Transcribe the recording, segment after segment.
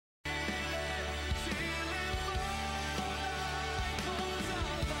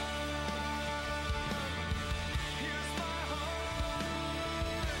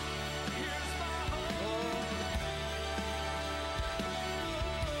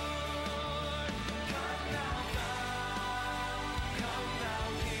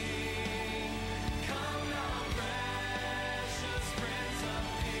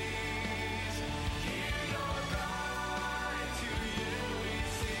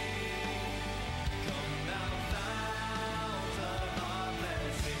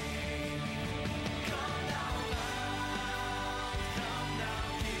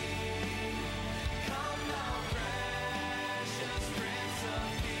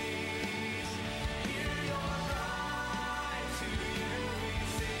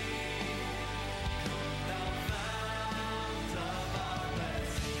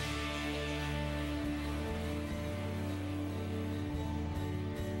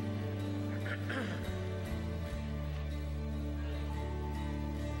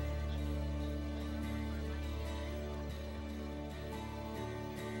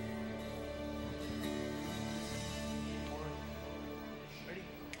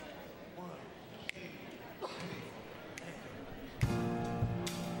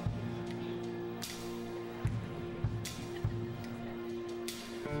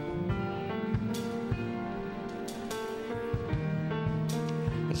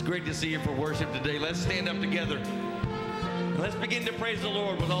Great to see you for worship today. Let's stand up together. And let's begin to praise the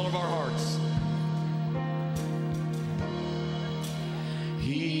Lord with all of our hearts.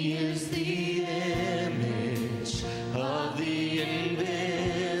 He is the image of the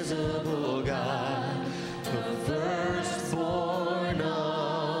invisible God, the firstborn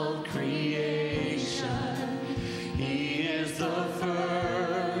of creation. He is the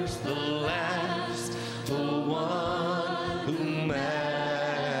first, the last, the one who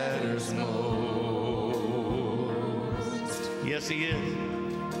matters most. Yes, He is.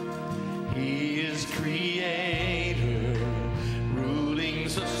 He is creator, ruling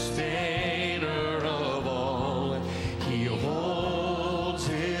sustainer of all. He holds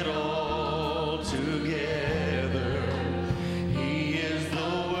it all together. He is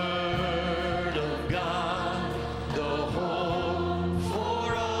the Word of God, the hope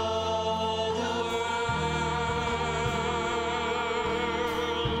for all the world.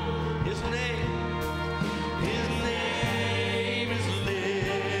 His name is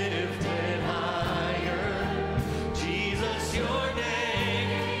lifted higher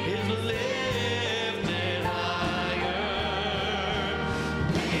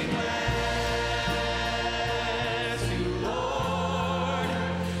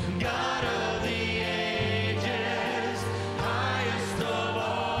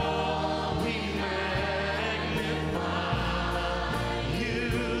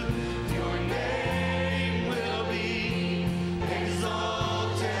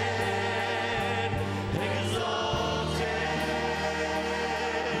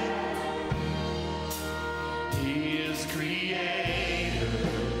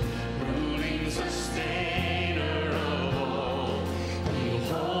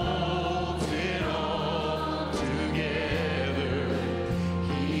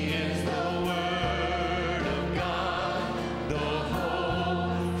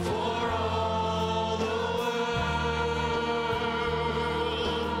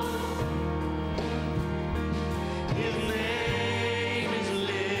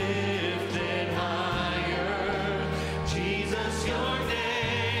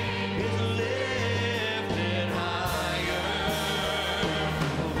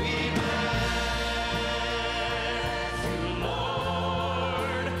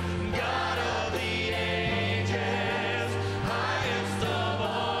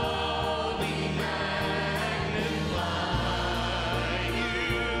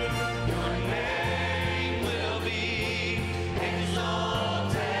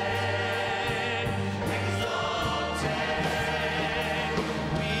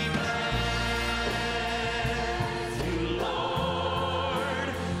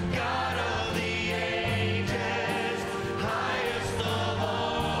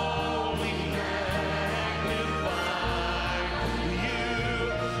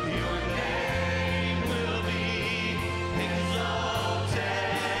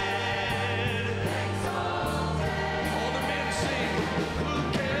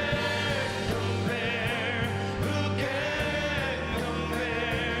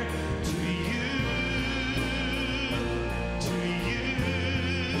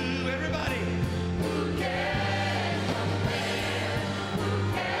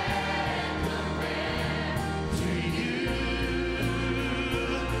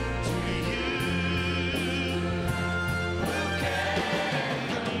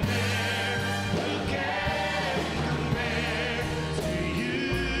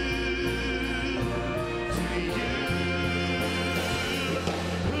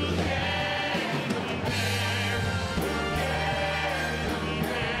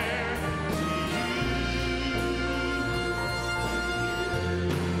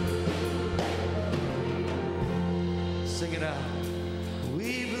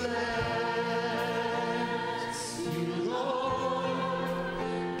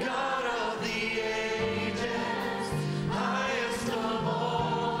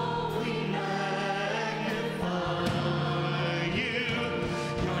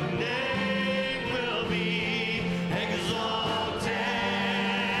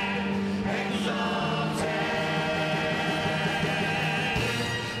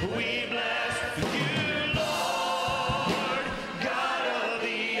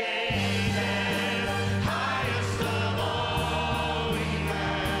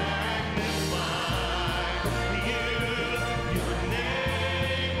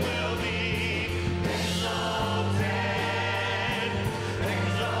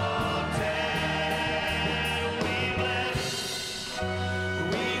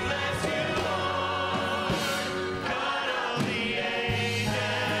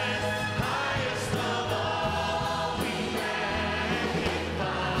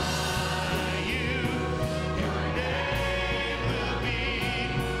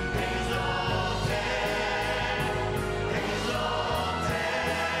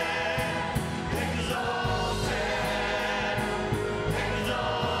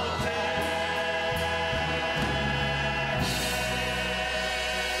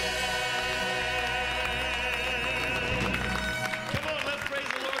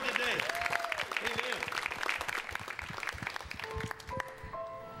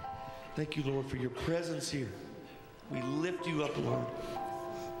Thank you, Lord, for your presence here. We lift you up, Lord.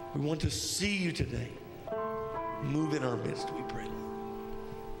 We want to see you today. Move in our midst, we pray.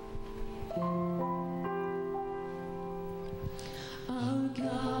 Our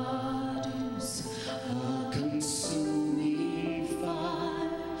God is a consuming fire,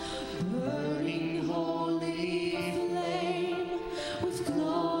 burning holy flame with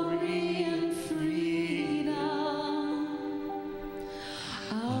glory and freedom.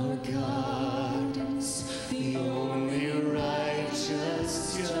 Our God is the only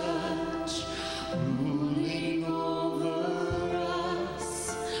righteous judge, ruling over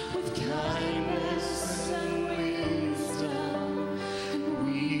us with kindness and wisdom, and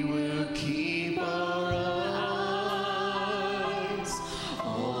we will keep our eyes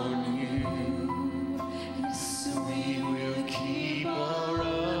on you. Yes, we will keep our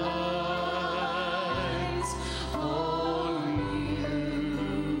eyes on you.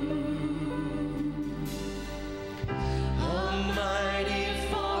 A mighty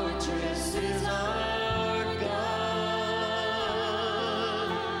fortress is our God.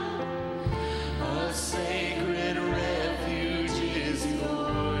 A sacred refuge is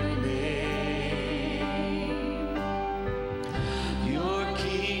your name. Your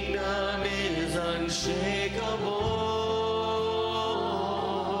kingdom is unshakable.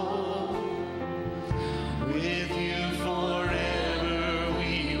 With you forever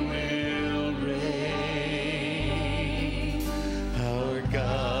we will reign. Our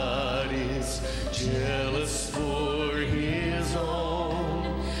God is jealous for his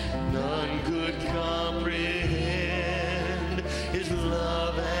own. None could comprehend his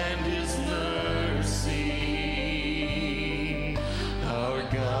love and his mercy. Our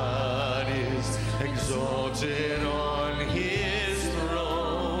God is exalted on his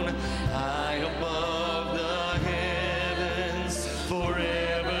throne, high above the heavens.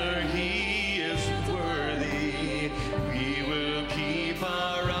 Forever he is worthy. We will keep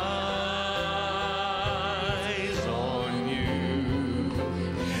our eyes on you.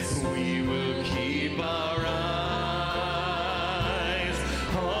 We will keep our eyes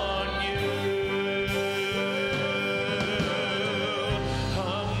on you. A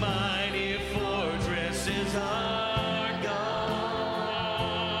mighty fortress is our God.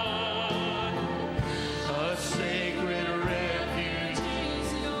 A sacred refuge is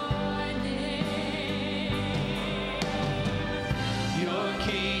your name. Your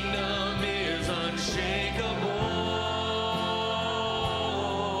kingdom is unshakable.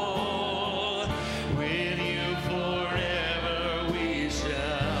 With you forever we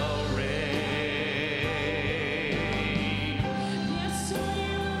shall reign. Yes, we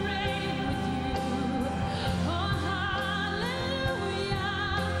will reign with you. Oh, hallelujah.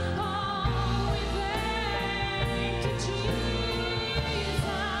 Oh, we thank you, Jesus.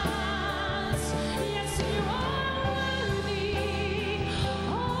 Yes, you are worthy.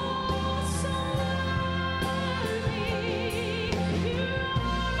 Oh, so worthy. You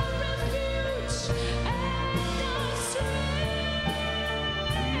are a refuge and a strength.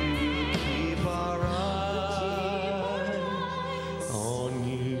 Keep our eyes on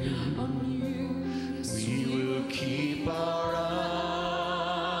you. We will keep our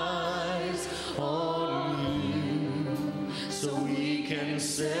eyes on you, so we can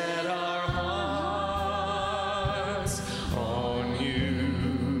set our hearts on you.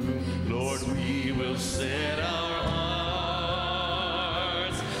 Lord, we will set our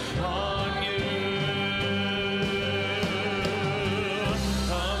hearts on you.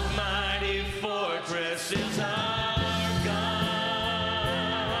 A mighty fortress is our God.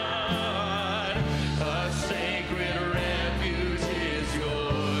 A sacred refuge is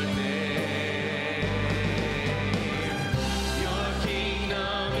your name. Your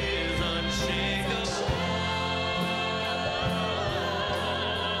kingdom is unshakable.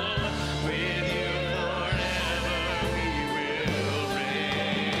 With you forever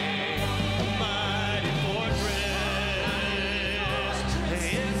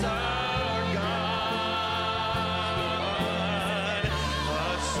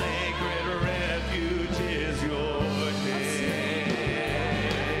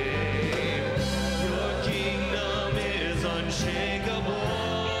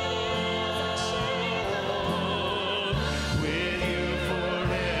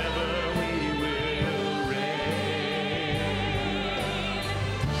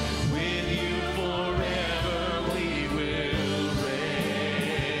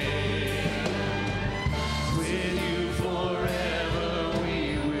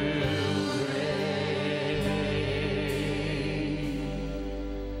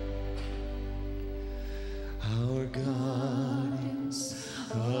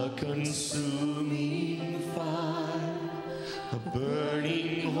a consuming fire, a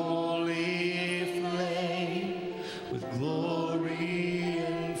burning holy flame with glory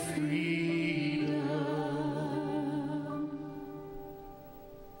and freedom.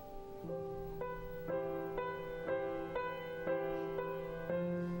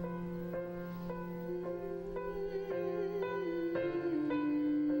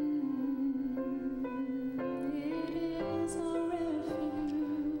 It is our refuge.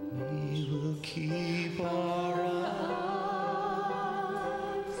 We will keep our eyes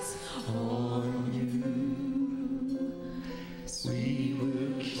on you. We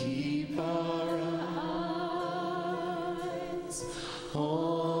will keep our eyes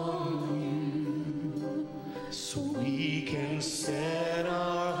on you, so we can set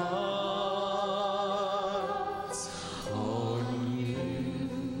our hearts on you.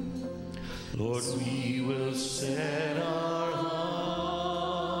 Lord, we will set our hearts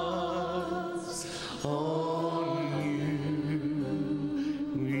on you.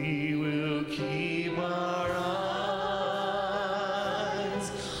 We will keep our eyes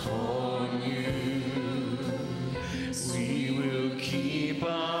on you. We will keep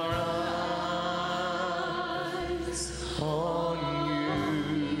our eyes on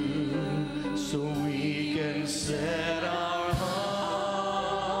you, so we can set our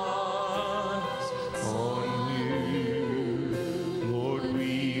hearts on you. Lord,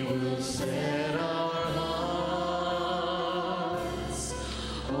 we will set our hearts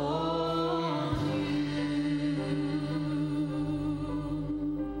on you.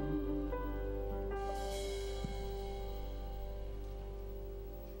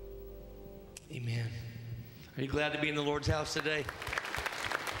 Amen. Are you glad to be in the Lord's house today?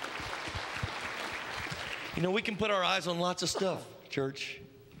 You know, we can put our eyes on lots of stuff, church.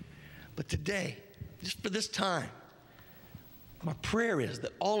 But today, just for this time, my prayer is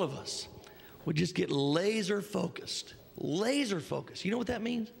that all of us would just get laser focused. Laser focused. You know what that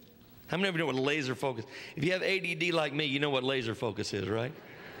means? How many of you know what laser focus? If you have ADD like me, you know what laser focus is, right?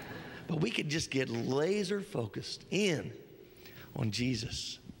 But we could just get laser focused in on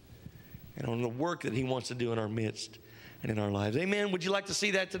Jesus and on the work that he wants to do in our midst and in our lives. Amen. Would you like to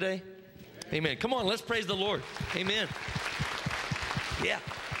see that today? Amen. Come on, let's praise the Lord. Amen. Yeah.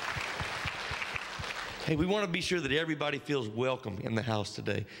 Hey, we want to be sure that everybody feels welcome in the house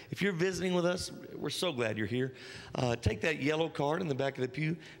today. If you're visiting with us, we're so glad you're here. Take that yellow card in the back of the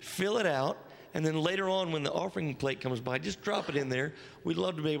pew, fill it out, and then later on when the offering plate comes by, just drop it in there. We'd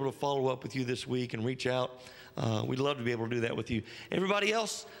love to be able to follow up with you this week and reach out. We'd love to be able to do that with you. Everybody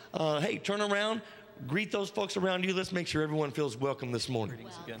else, hey, turn around, greet those folks around you. Let's make sure everyone feels welcome this morning.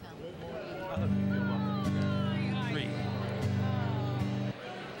 Greetings again. Three.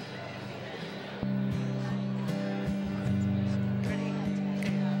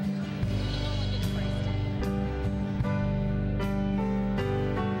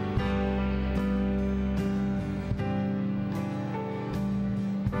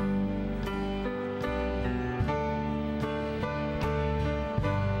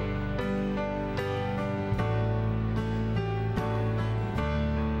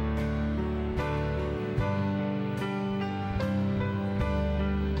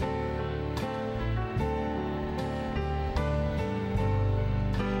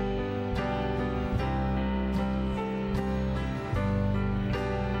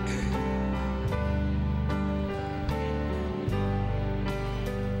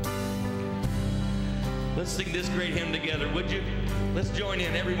 Let's sing this great hymn together, would you? Let's join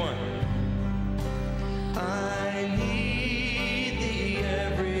in, everyone. I need thee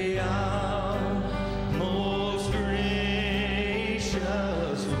every hour, most gracious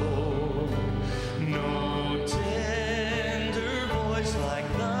Lord. No tender voice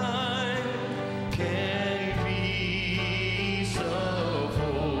like thine can peace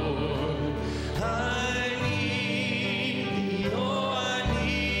afford. I need thee, oh, I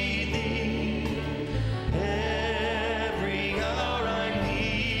need thee. Every hour I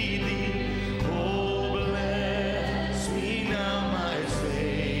need thee. Oh, bless me now, my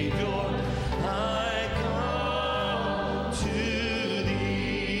Savior. I come to thee.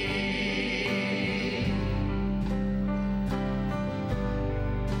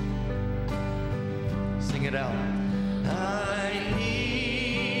 Sing it out. I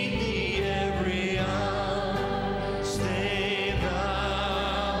need thee every hour. Stay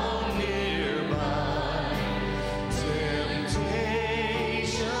thou nearby.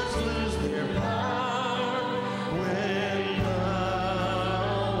 Temptations lose their power when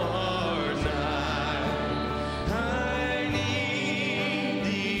thou art nigh. I need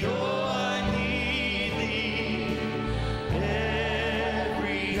thee, oh, I need thee.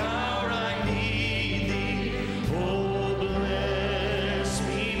 Every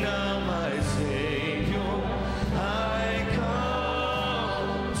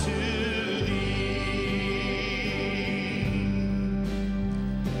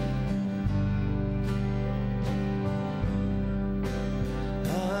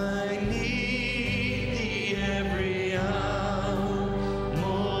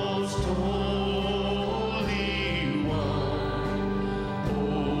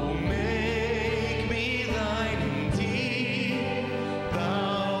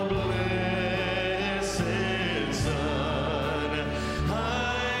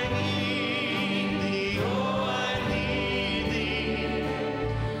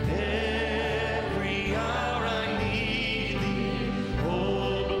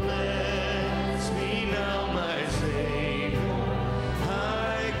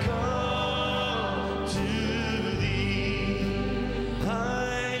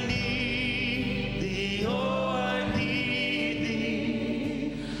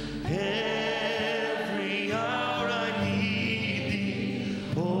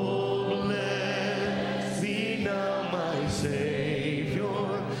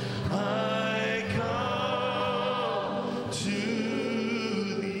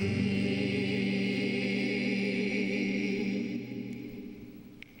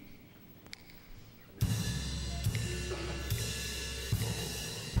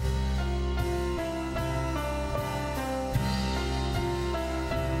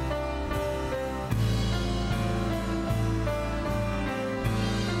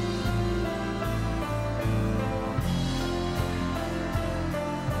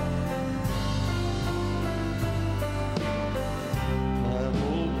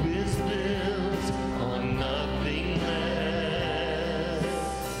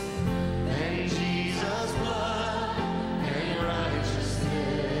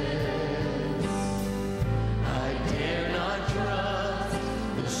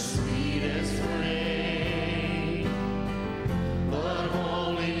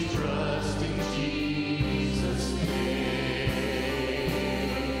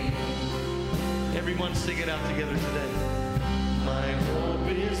Everyone sing it out together today. My hope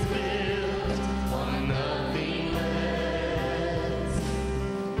is built on nothing less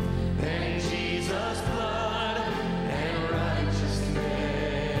than Jesus' blood and righteousness.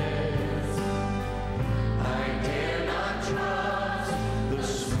 I dare not trust the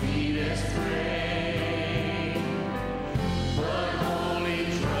sweetest frame, but wholly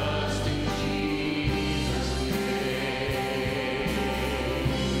trust in Jesus' name.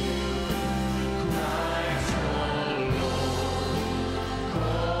 Christ, oh Lord,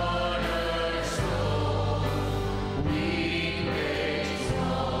 cornerstone.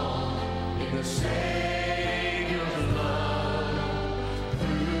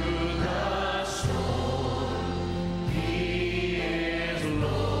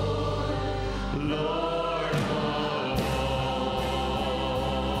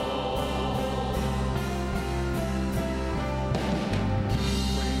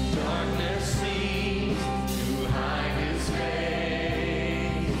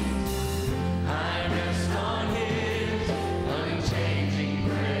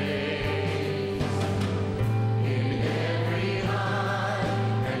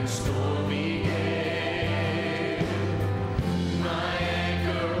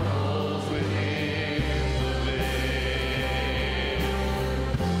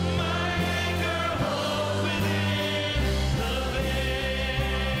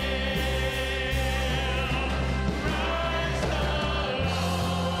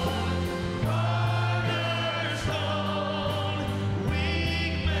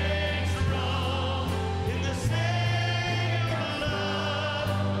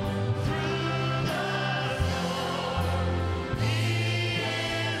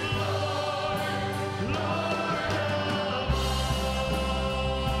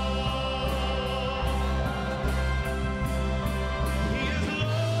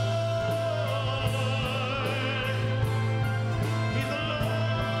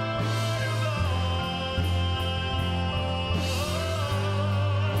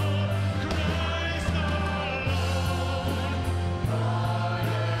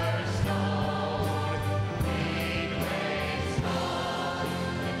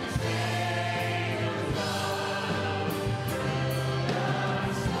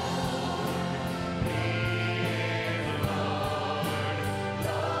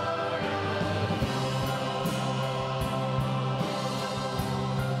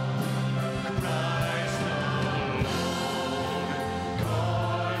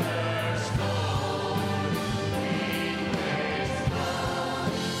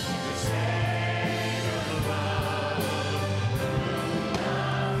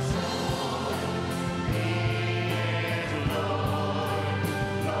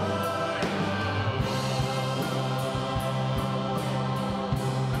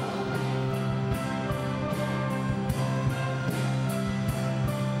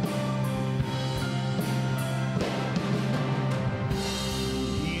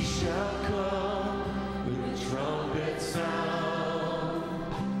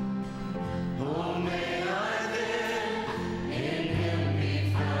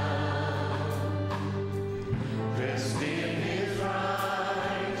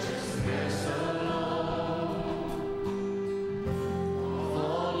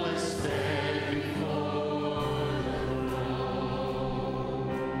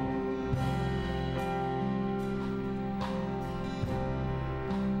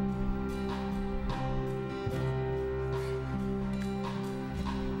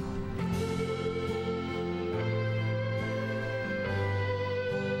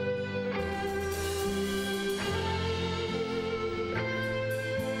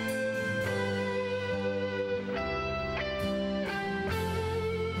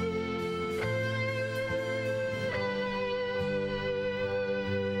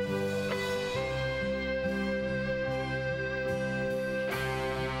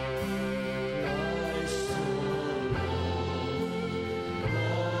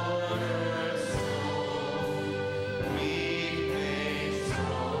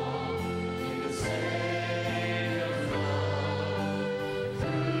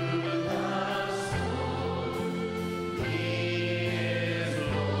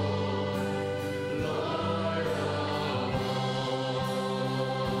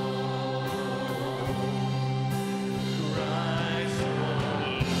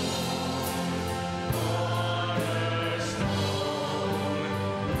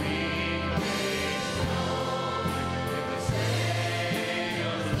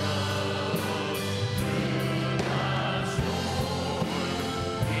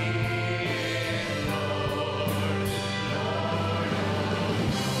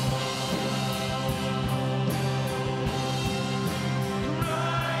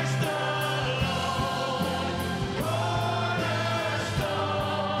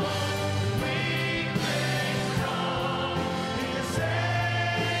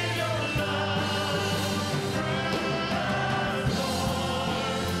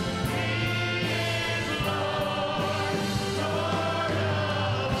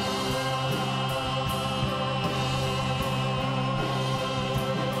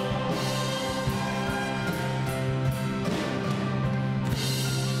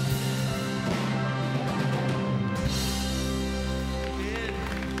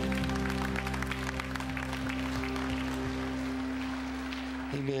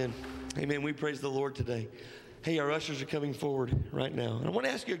 Amen. Amen. We praise the Lord today. Hey, our ushers are coming forward right now. And I want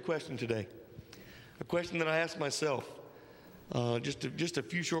to ask you a question today. A question that I asked myself just a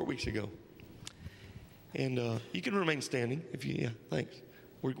few short weeks ago. And you can remain standing if you, yeah, thanks.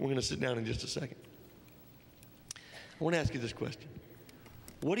 We're going to sit down in just a second. I want to ask you this question.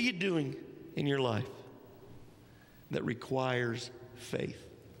 What are you doing in your life that requires faith?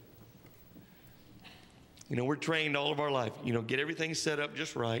 You know, we're trained all of our life, you know, get everything set up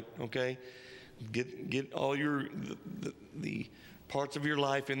just right, okay? Get all the parts of your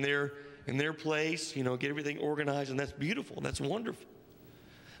life in their place, you know, get everything organized, and that's beautiful, that's wonderful.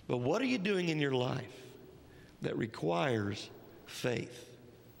 But what are you doing in your life that requires faith?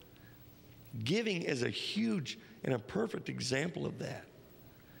 Giving is a huge and a perfect example of that.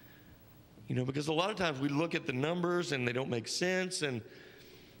 You know, because a lot of times we look at the numbers and they don't make sense, and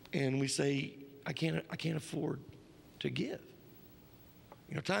we say, I can't afford to give.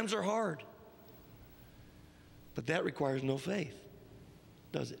 You know, times are hard. But that requires no faith,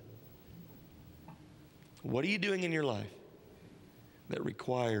 does it? What are you doing in your life that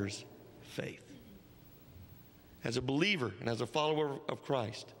requires faith? As a believer and as a follower of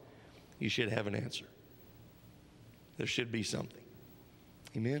Christ, you should have an answer. There should be something.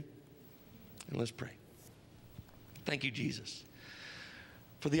 Amen? And let's pray. Thank you, Jesus,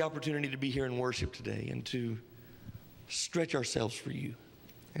 for the opportunity to be here and worship today and to stretch ourselves for you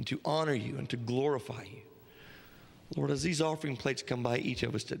and to honor you and to glorify you. Lord, as these offering plates come by each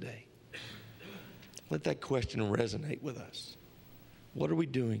of us today, let that question resonate with us. What are we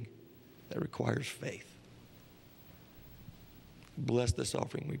doing that requires faith? Bless this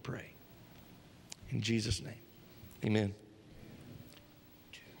offering, we pray. In Jesus' name, amen.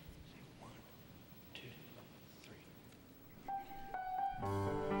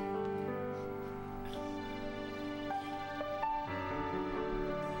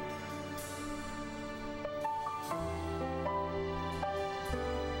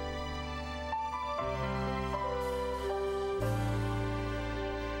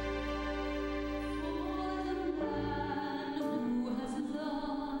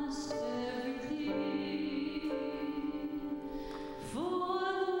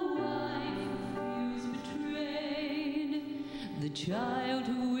 Child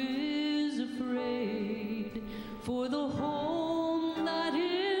who is afraid for the home that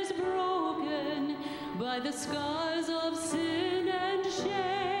is broken by the scars of sin and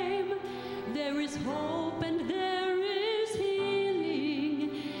shame. There is hope and there is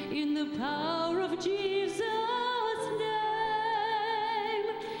healing in the power of Jesus' name.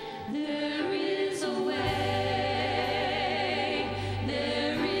 There is a way,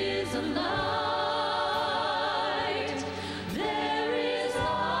 there is a light.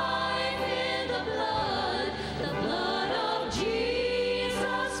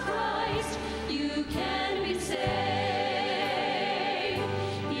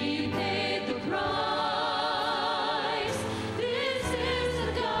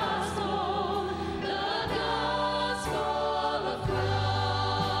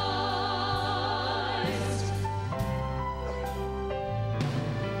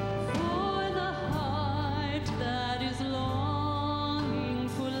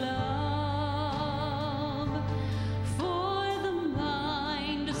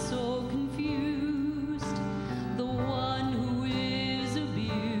 The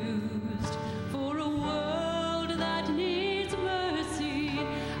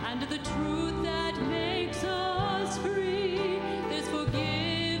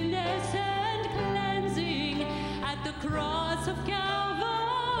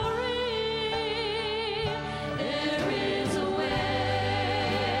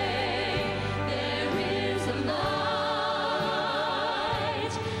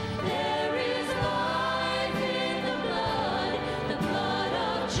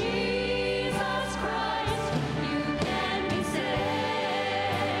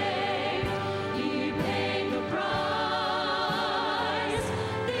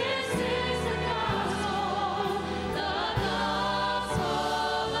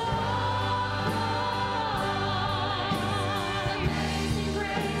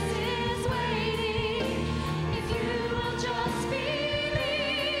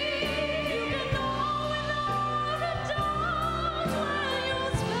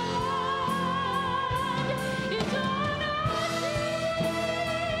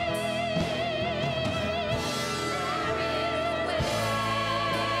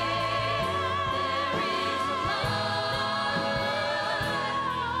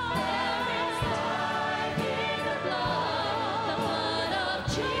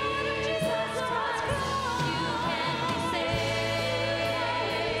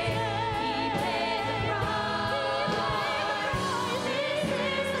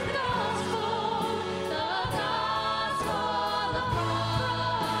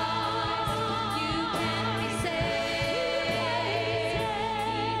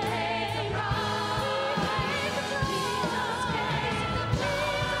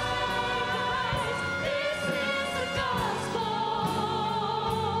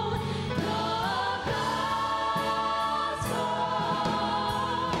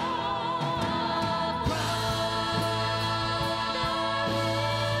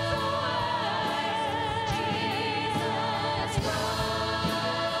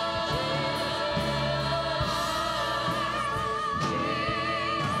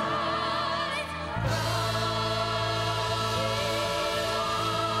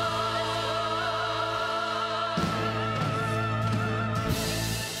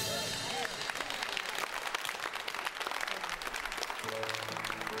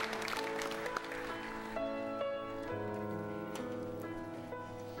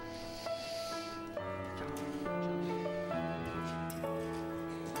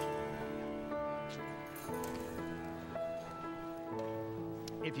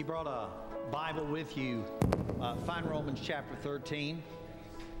If you brought a Bible with you, find Romans chapter 13.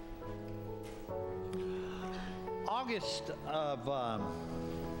 August of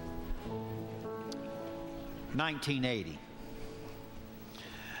 1980.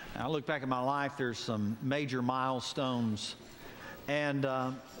 Now, I look back at my life, there's some major milestones. And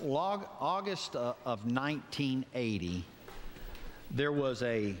August of 1980, there was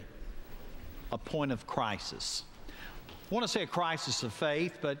a point of crisis. I want to say a crisis of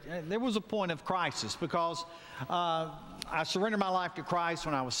faith, but there was a point of crisis because I surrendered my life to Christ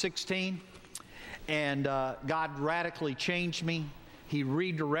when I was 16, and God radically changed me. He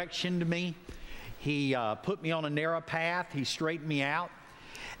redirectioned me. He put me on a narrow path. He straightened me out.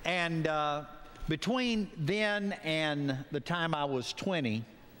 And between then and the time I was 20,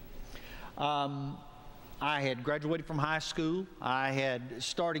 I had graduated from high school. I had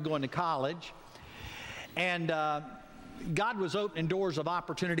started going to college. And God was opening doors of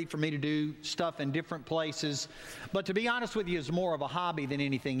opportunity for me to do stuff in different places. But to be honest with you, it's more of a hobby than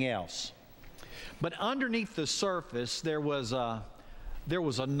anything else. But underneath the surface, there was a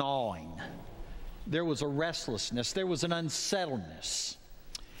gnawing. There was a restlessness. There was an unsettledness.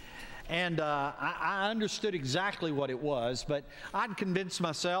 And I understood exactly what it was, but I'd convinced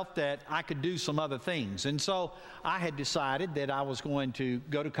myself that I could do some other things. And so I had decided that I was going to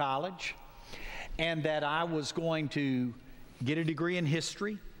go to college, and that I was going to get a degree in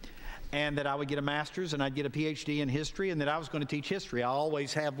history, and that I would get a master's, and I'd get a PhD in history, and that I was going to teach history. I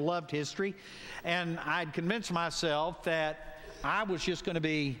always have loved history, and I'd convinced myself that I was just going to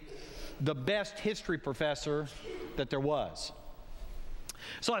be the best history professor that there was.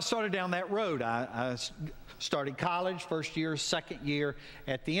 So I started down that road. I started college, first year, second year.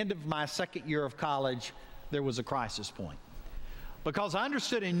 At the end of my second year of college, there was a crisis point. Because I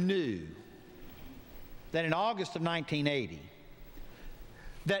understood and knew that in August of 1980,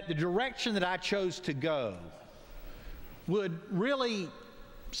 that the direction that I chose to go would really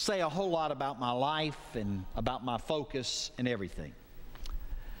say a whole lot about my life and about my focus and everything.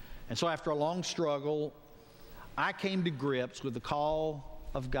 And so after a long struggle, I came to grips with the call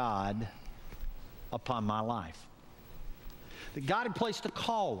of God upon my life. That God had placed a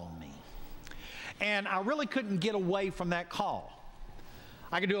call on me. And I really couldn't get away from that call.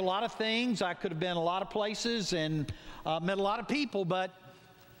 I could do a lot of things. I could have been a lot of places and met a lot of people, but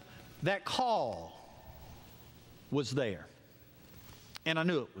that call was there. And I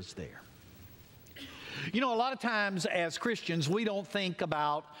knew it was there. You know, a lot of times as Christians, we don't think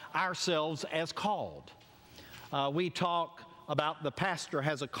about ourselves as called. We talk about the pastor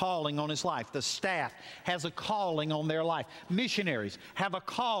has a calling on his life. The staff has a calling on their life. Missionaries have a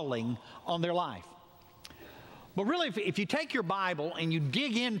calling on their life. But really, if you take your Bible and you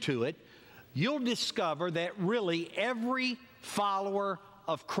dig into it, you'll discover that really every follower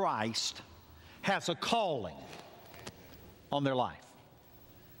of Christ has a calling on their life.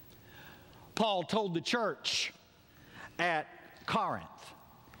 Paul told the church at Corinth,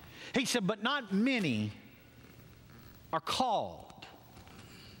 he said, but not many are called.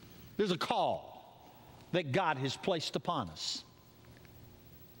 There's a call that God has placed upon us.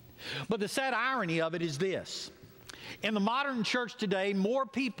 But the sad irony of it is this. In the modern church today, more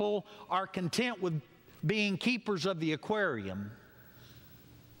people are content with being keepers of the aquarium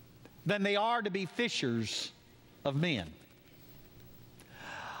than they are to be fishers of men.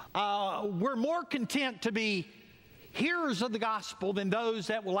 We're more content to be hearers of the gospel than those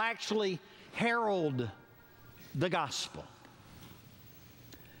that will actually herald the gospel.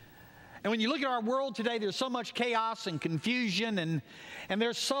 And when you look at our world today, there's so much chaos and confusion, and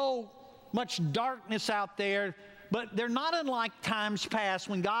there's so much darkness out there. But they're not unlike times past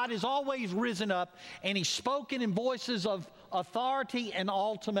when God has always risen up and He's spoken in voices of authority and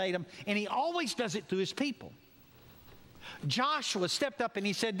ultimatum, and He always does it through His people. Joshua stepped up and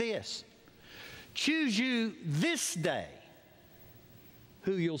he said this, choose you this day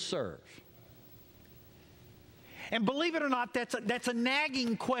who you'll serve. And believe it or not, that's a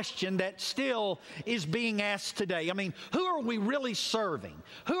nagging question that still is being asked today. I mean, who are we really serving?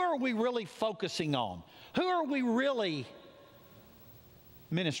 Who are we really focusing on? Who are we really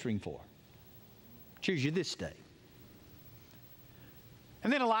ministering for? Choose you this day.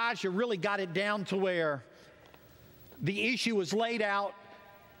 And then Elijah really got it down to where the issue was laid out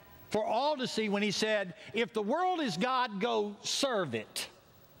for all to see when he said, if the world is God, go serve it.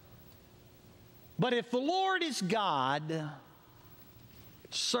 But if the Lord is God,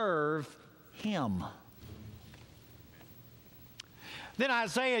 serve Him. Then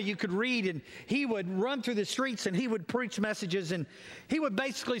Isaiah, you could read, and he would run through the streets and he would preach messages, and he would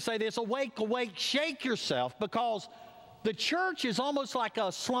basically say this, awake, awake, shake yourself, because the church is almost like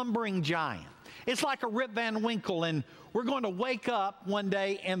a slumbering giant. It's like a Rip Van Winkle, and we're going to wake up one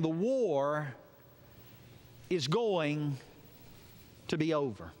day and the war is going to be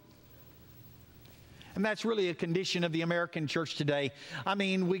over. And that's really a condition of the American church today. I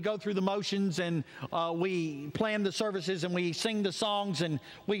mean, we go through the motions, and we plan the services, and we sing the songs, and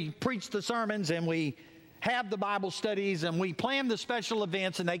we preach the sermons, and we have the Bible studies, and we plan the special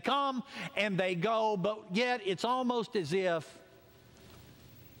events, and they come and they go, but yet it's almost as if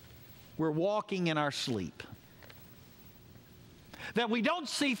we're walking in our sleep. That we don't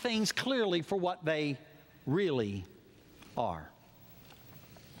see things clearly for what they really are.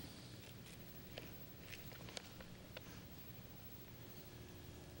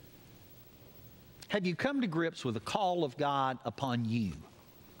 Have you come to grips with the call of God upon you?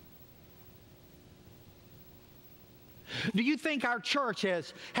 Do you think our church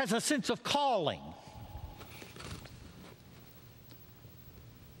has a sense of calling?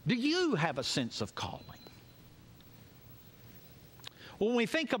 Do you have a sense of calling? When we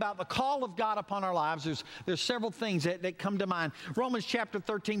think about the call of God upon our lives, there's several things that come to mind. Romans chapter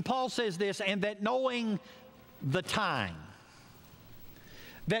 13, Paul says this, and that knowing the time,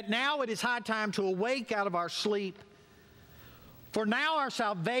 that now it is high time to awake out of our sleep, for now our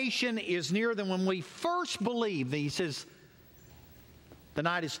salvation is nearer than when we first believed. He says, the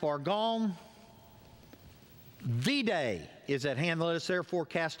night is far gone, the day is at hand. Let us therefore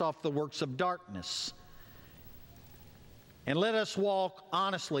cast off the works of darkness, and let us walk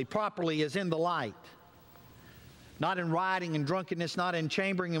honestly, properly, as in the light, not in rioting and drunkenness, not in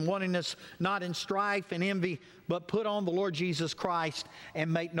chambering and wantonness, not in strife and envy, but put on the Lord Jesus Christ,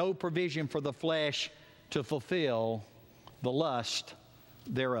 and make no provision for the flesh to fulfill the lust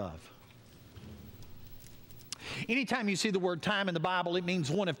thereof. Anytime you see the word time in the Bible, it means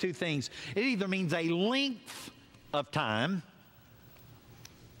one of two things. It either means a length of time,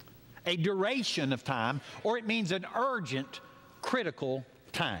 a duration of time, or it means an urgent, critical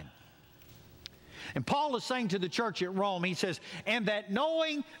time. And Paul is saying to the church at Rome, he says, and that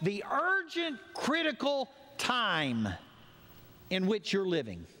knowing the urgent, critical time in which you're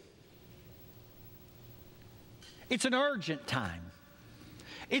living. It's an urgent time.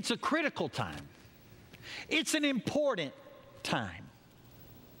 It's a critical time. It's an important time.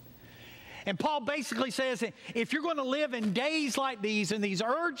 And Paul basically says that if you're going to live in days like these, in these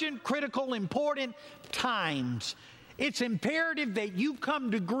urgent, critical, important times, it's imperative that you come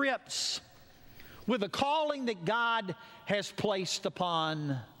to grips with the calling that God has placed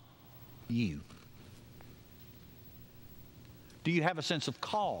upon you. Do you have a sense of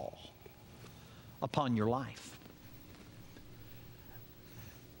call upon your life?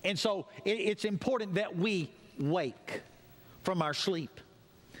 And so it's important that we wake from our sleep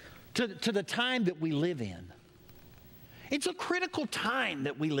to the time that we live in. It's a critical time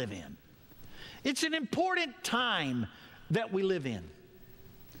that we live in. It's an important time that we live in.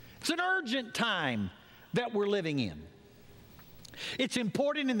 It's an urgent time that we're living in. It's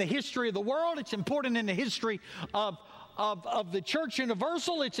important in the history of the world. It's important in the history of the church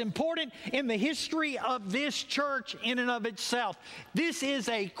universal. It's important in the history of this church in and of itself. This is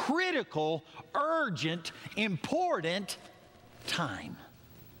a critical, urgent, important time.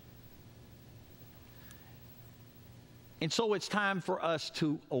 And so it's time for us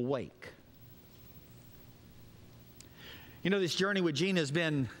to awake. You know, this journey with Gina has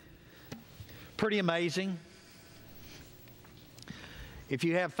been pretty amazing. If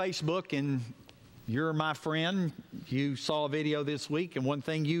you have Facebook and you're my friend, you saw a video this week, and one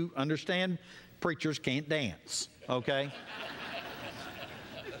thing you understand, preachers can't dance, okay?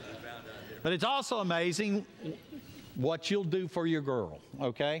 But it's also amazing what you'll do for your girl,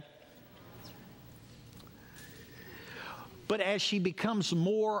 okay? But as she becomes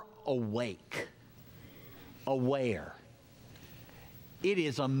more awake, aware, it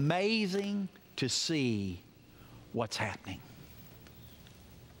is amazing to see what's happening.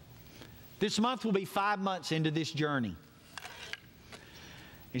 This month will be 5 months into this journey.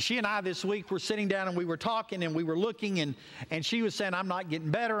 And she and I this week were sitting down and we were talking and we were looking, and she was saying, I'm not getting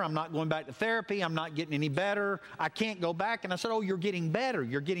better. I'm not going back to therapy. I'm not getting any better. I can't go back. And I said, oh, you're getting better.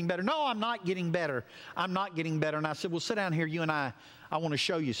 You're getting better. No, I'm not getting better. I'm not getting better. And I said, well, sit down here. You and I want to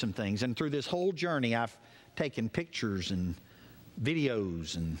show you some things. And through this whole journey, I've taken pictures and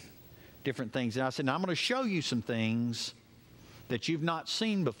videos and different things. And I said, now I'm going to show you some things that you've not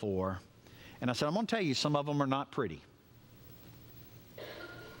seen before. And I said, I'm going to tell you, some of them are not pretty.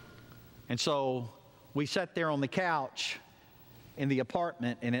 And so we sat there on the couch in the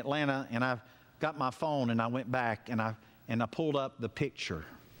apartment in Atlanta, and I got my phone and I went back and I pulled up the picture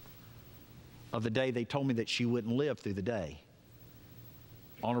of the day they told me that she wouldn't live through the day.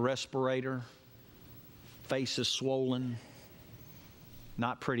 On a respirator, face is swollen,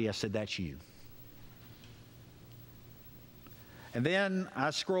 not pretty. I said, that's you. And then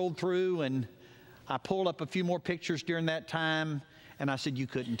I scrolled through and I pulled up a few more pictures during that time, and I said, you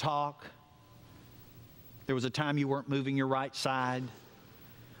couldn't talk. There was a time you weren't moving your right side.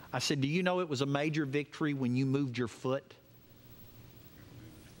 I said, do you know it was a major victory when you moved your foot?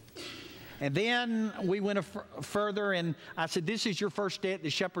 And then we went further, and I said, this is your first day at the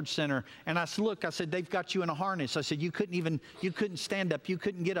Shepherd Center. And I said, look, I said, they've got you in a harness. I said, you couldn't stand up, you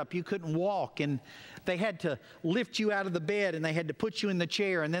couldn't get up, you couldn't walk. And they had to lift you out of the bed, and they had to put you in the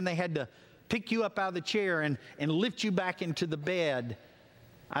chair, and then they had to pick you up out of the chair and lift you back into the bed.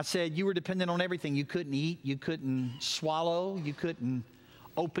 I said, you were dependent on everything. You couldn't eat, you couldn't swallow, you couldn't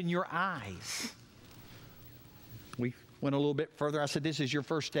open your eyes. We went a little bit further. I said, this is your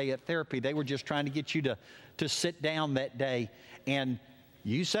first day at therapy. They were just trying to get you to sit down that day. And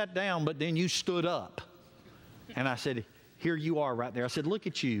you sat down, but then you stood up. And I said, here you are right there. I said, look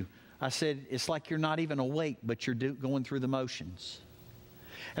at you. I said, it's like you're not even awake, but you're going through the motions.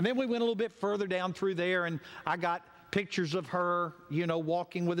 And then we went a little bit further down through there, and I got pictures of her,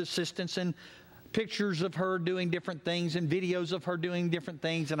 walking with assistance, and pictures of her doing different things, and videos of her doing different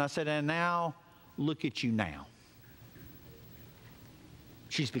things. And I said, and now, look at you now.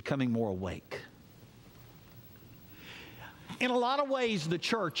 She's becoming more awake. In a lot of ways, the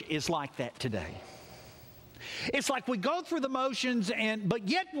church is like that today. It's like we go through the motions, but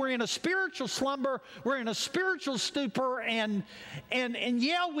yet we're in a spiritual slumber, we're in a spiritual stupor, and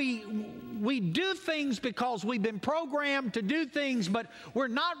yeah, we do things because we've been programmed to do things, but we're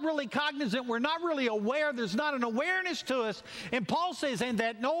not really cognizant, we're not really aware, there's not an awareness to us. And Paul says, and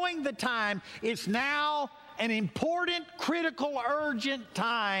that knowing the time, it's now an important, critical, urgent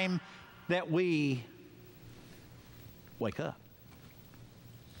time that we wake up.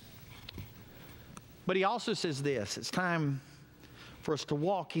 But he also says this, it's time for us to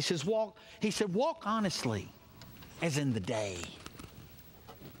walk. He said, walk honestly, as in the day.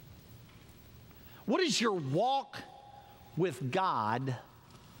 What does your walk with God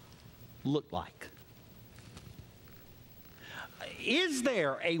look like? Is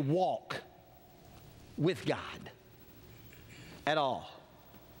there a walk with God at all?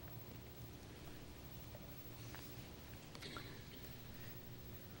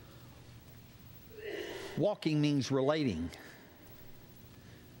 Walking means relating.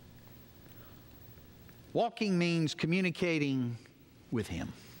 Walking means communicating with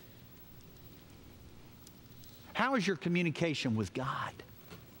Him. How is your communication with God?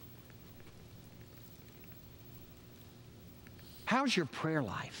 How's your prayer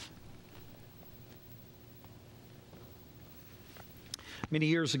life? Many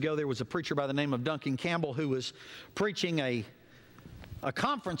years ago, there was a preacher by the name of Duncan Campbell who was preaching a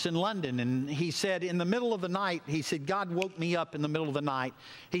conference in London, and he said in the middle of the night, he said, God woke me up in the middle of the night.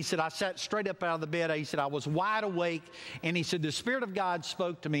 He said, I sat straight up out of the bed. He said, I was wide awake, and he said, the Spirit of God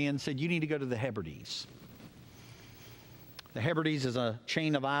spoke to me and said, you need to go to the Hebrides. The Hebrides is a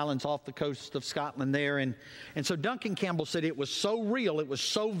chain of islands off the coast of Scotland there. And so Duncan Campbell said it was so real, it was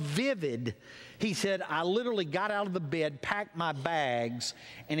so vivid. He said, I literally got out of the bed, packed my bags,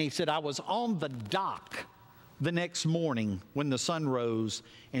 and he said, I was on the dock the next morning when the sun rose,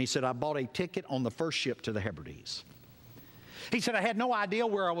 and he said, I bought a ticket on the first ship to the Hebrides. He said, I had no idea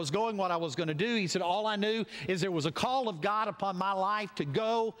where I was going, what I was going to do. He said, all I knew is there was a call of God upon my life to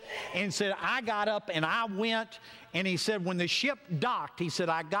go. And said, I got up and I went. And he said, when the ship docked, he said,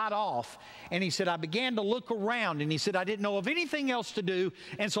 I got off. And he said, I began to look around. And he said, I didn't know of anything else to do.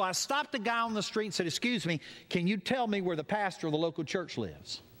 And so I stopped the guy on the street and said, excuse me, can you tell me where the pastor of the local church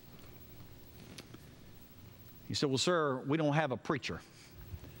lives? He said, well, sir, we don't have a preacher.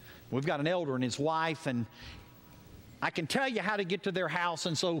 We've got an elder and his wife, and I can tell you how to get to their house.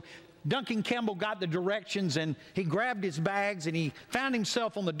 And so Duncan Campbell got the directions, and he grabbed his bags, and he found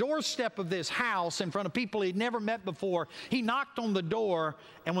himself on the doorstep of this house in front of people he'd never met before. He knocked on the door,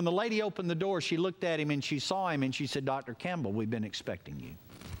 and when the lady opened the door, she looked at him, and she saw him, and she said, Dr. Campbell, we've been expecting you.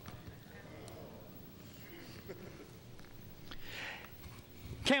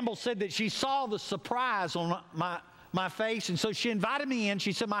 Campbell said that she saw the surprise on my face, and so she invited me in.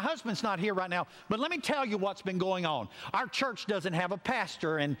 She said, my husband's not here right now, but let me tell you what's been going on. Our church doesn't have a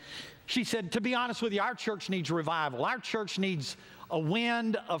pastor, and she said, to be honest with you, our church needs revival. Our church needs a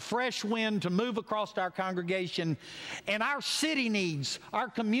wind, a fresh wind to move across our congregation, and our city needs, our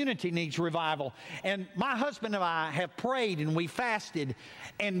community needs revival. And my husband and I have prayed and we fasted,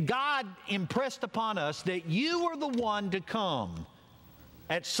 and God impressed upon us that you are the one to come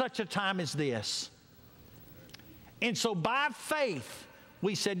at such a time as this. And so by faith,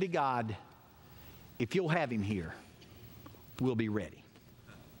 we said to God, if you'll have him here, we'll be ready.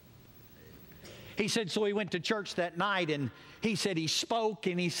 He said, so he went to church that night, and he said he spoke,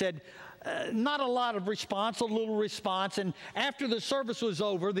 and he said, not a lot of response, a little response. And after the service was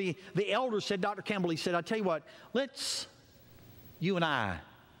over, the elder said, Dr. Campbell, he said, I tell you what, let's, you and I,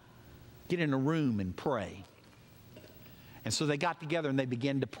 get in a room and pray. And so they got together and they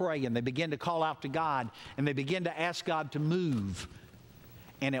began to pray, and they began to call out to God, and they began to ask God to move.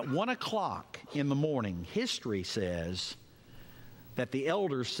 And at 1 o'clock in the morning, history says that the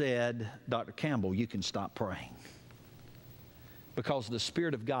elder said, Dr. Campbell, you can stop praying, because the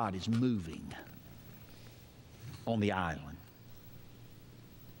Spirit of God is moving on the island.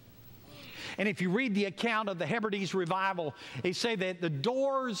 And if you read the account of the Hebrides revival, they say that the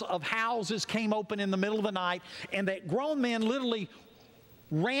doors of houses came open in the middle of the night, and that grown men literally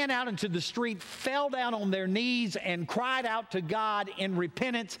ran out into the street, fell down on their knees, and cried out to God in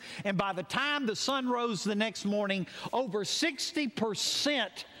repentance. And by the time the sun rose the next morning, over 60%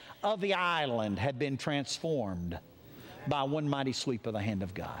 of the island had been transformed by one mighty sweep of the hand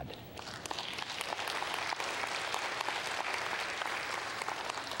of God.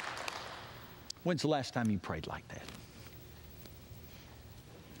 When's the last time you prayed like that?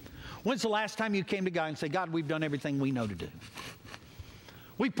 When's the last time you came to God and said, God, we've done everything we know to do.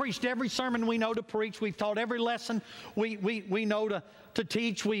 We've preached every sermon we know to preach. We've taught every lesson we know to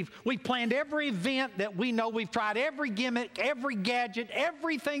teach. We've planned every event that we know. We've tried every gimmick, every gadget,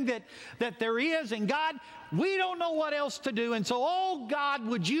 everything that there is. And God, we don't know what else to do. And so, oh God,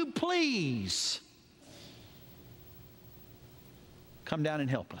 would you please come down and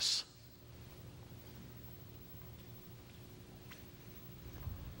help us?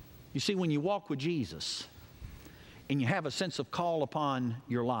 You see, when you walk with Jesus and you have a sense of call upon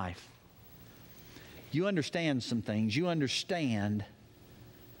your life, you understand some things. You understand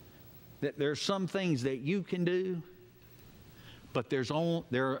that there are some things that you can do, but there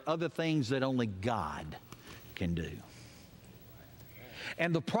are other things that only God can do.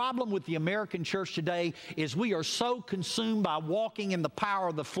 And the problem with the American church today is we are so consumed by walking in the power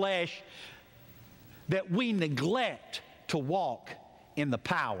of the flesh that we neglect to walk in the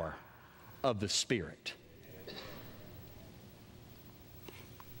power of the Spirit.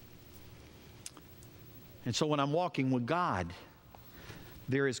 And so when I'm walking with God,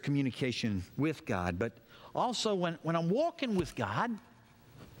 there is communication with God. But also when I'm walking with God,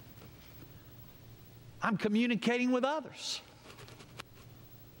 I'm communicating with others.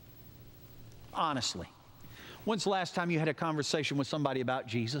 Honestly. When's the last time you had a conversation with somebody about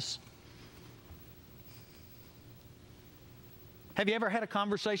Jesus? Have you ever had a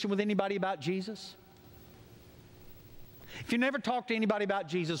conversation with anybody about Jesus? If you never talked to anybody about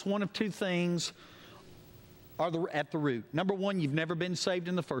Jesus, one of two things are at the root. Number one, you've never been saved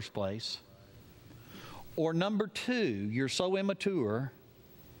in the first place. Or number two, you're so immature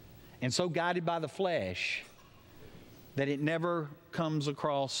and so guided by the flesh that it never comes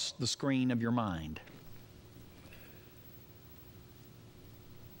across the screen of your mind.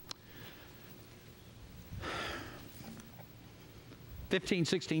 15,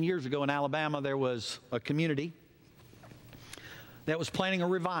 16 years ago in Alabama, there was a community that was planning a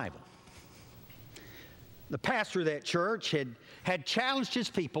revival. The pastor of that church had challenged his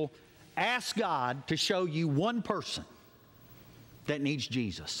people, ask God to show you one person that needs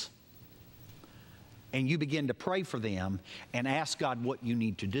Jesus. And you begin to pray for them and ask God what you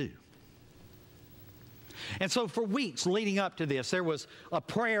need to do. And so for weeks leading up to this, there was a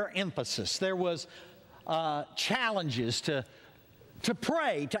prayer emphasis. There was challenges to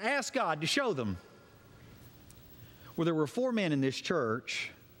pray, to ask God to show them. Well, there were 4 men in this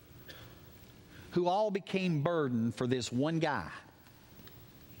church who all became burdened for this one guy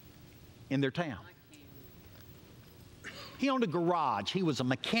in their town. He owned a garage. He was a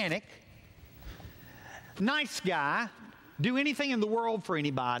mechanic. Nice guy. Do anything in the world for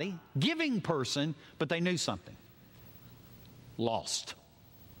anybody. Giving person, but they knew something. Lost.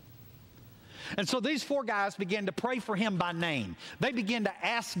 And so these 4 guys began to pray for him by name. They began to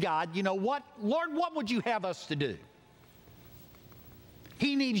ask God, you know what? Lord, what would you have us to do?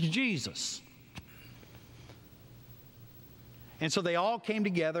 He needs Jesus. And so they all came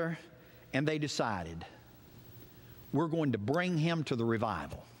together and they decided, we're going to bring him to the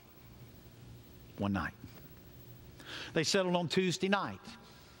revival one night. They settled on Tuesday night.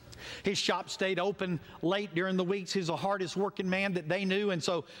 His shop stayed open late during the weeks. He's the hardest working man that they knew. And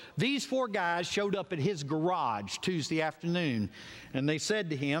so these 4 guys showed up at his garage Tuesday afternoon. And they said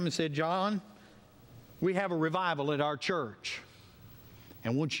to him, John, we have a revival at our church.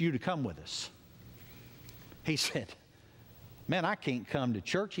 and wants you to come with us. He said, man, I can't come to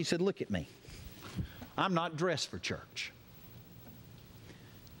church. He said, look at me. I'm not dressed for church.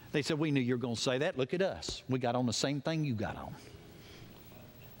 They said, we knew you were going to say that. Look at us. We got on the same thing you got on.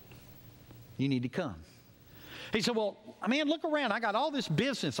 You need to come. He said, well, man, look around. I got all this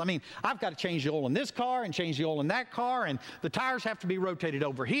business. I mean, I've got to change the oil in this car and change the oil in that car, and the tires have to be rotated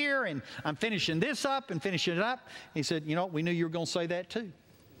over here, and I'm finishing this up and finishing it up. He said, you know, we knew you were going to say that too.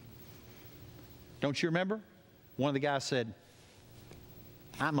 Don't you remember? One of the guys said,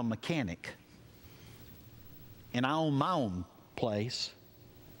 I'm a mechanic, and I own my own place.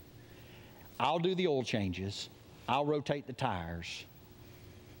 I'll do the oil changes. I'll rotate the tires.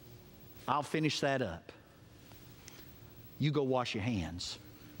 I'll finish that up. You go wash your hands.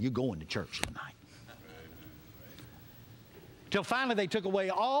 You're going to church tonight. Till finally they took away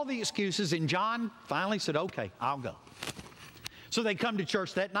all the excuses, and John finally said, okay, I'll go. So they come to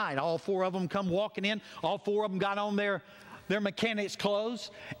church that night. All four of them come walking in. All four of them got on their mechanic's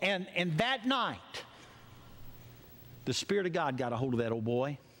clothes. And that night, the Spirit of God got a hold of that old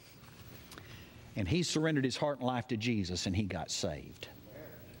boy. And he surrendered his heart and life to Jesus, and he got saved.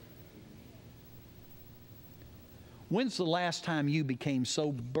 When's the last time you became so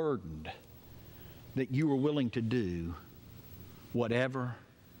burdened that you were willing to do whatever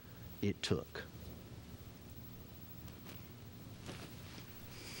it took?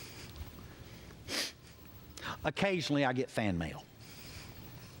 Occasionally I get fan mail.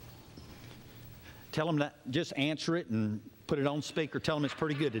 Tell them to just answer it and put it on speaker. Tell them it's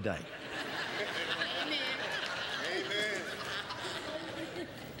pretty good today.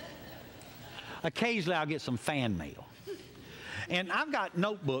 Occasionally I'll get some fan mail. And I've got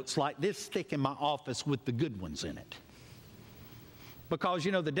notebooks like this thick in my office with the good ones in it. Because,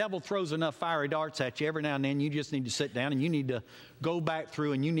 you know, the devil throws enough fiery darts at you every now and then. You just need to sit down and you need to go back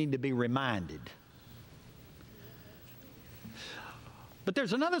through and you need to be reminded. But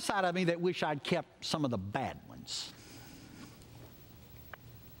there's another side of me that wish I'd kept some of the bad ones.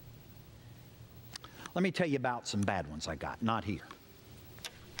 Let me tell you about some bad ones I got, not here.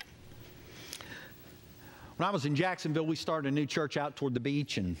 When I was in Jacksonville, we started a new church out toward the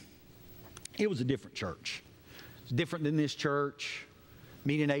beach, and it was a different church. It was different than this church.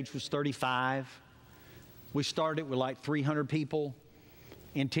 Median age was 35. We started with like 300 people.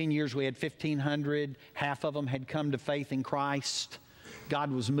 In 10 years, we had 1,500. Half of them had come to faith in Christ.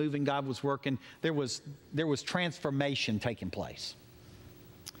 God was moving. God was working. There was transformation taking place.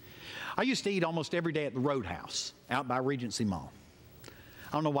 I used to eat almost every day at the Roadhouse out by Regency Mall.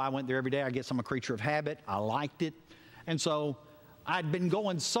 I don't know why I went there every day. I guess I'm a creature of habit. I liked it. And so I'd been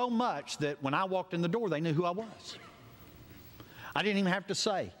going so much that when I walked in the door, they knew who I was. I didn't even have to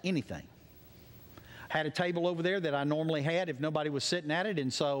say anything. I had a table over there that I normally had if nobody was sitting at it.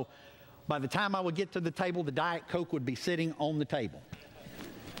 And so by the time I would get to the table, the Diet Coke would be sitting on the table.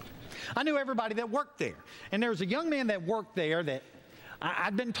 I knew everybody that worked there. And there was a young man that worked there that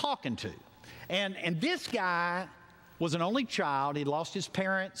I'd been talking to. And this guy was an only child. He'd lost his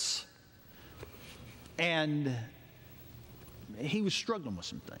parents. And he was struggling with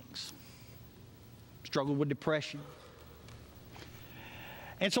some things. Struggled with depression.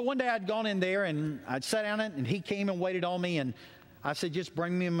 And so one day I'd gone in there and I'd sat down and he came and waited on me. And I said, just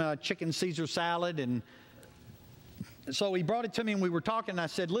bring me a chicken Caesar salad. And so he brought it to me and we were talking. And I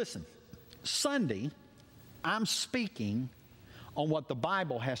said, listen, Sunday I'm speaking on what the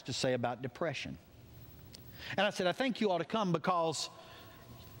Bible has to say about depression. And I said, I think you ought to come because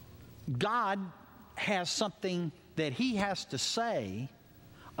God has something that He has to say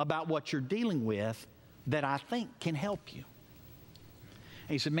about what you're dealing with that I think can help you.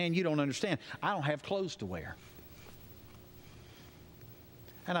 And he said, man, you don't understand. I don't have clothes to wear.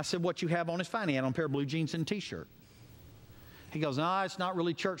 And I said, what you have on is fine. He had on a pair of blue jeans and a T-shirt. He goes, no, it's not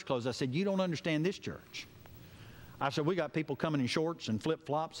really church clothes. I said, you don't understand this church. I said, we got people coming in shorts and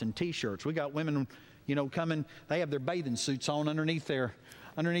flip-flops and T-shirts. We got women, you know, coming. They have their bathing suits on underneath their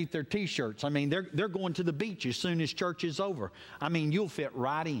T-shirts. I mean, they're going to the beach as soon as church is over. I mean, you'll fit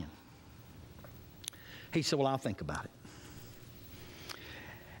right in. He said, well, I'll think about it.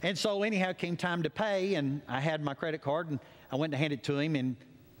 And so anyhow, it came time to pay, and I had my credit card, and I went to hand it to him, and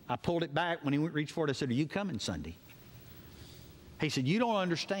I pulled it back. When he reached for it, I said, are you coming Sunday? He said, you don't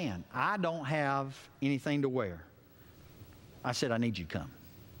understand. I don't have anything to wear. I said, I need you to come.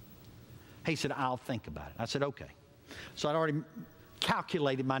 He said, I'll think about it. I said, okay. So I'd already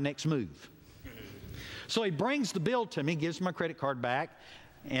calculated my next move. So he brings the bill to me, gives my credit card back,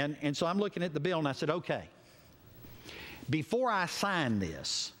 and so I'm looking at the bill, and I said, okay. Before I sign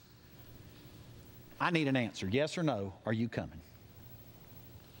this, I need an answer. Yes or no, are you coming?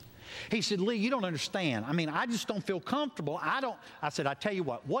 He said, Lee, you don't understand. I mean, I just don't feel comfortable. I said, I tell you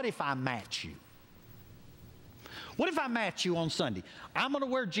what if I match you? What if I match you on Sunday? I'm going to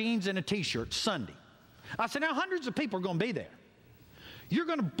wear jeans and a T-shirt Sunday. I said, now hundreds of people are going to be there. You're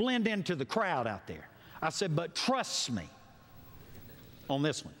going to blend into the crowd out there. I said, but trust me on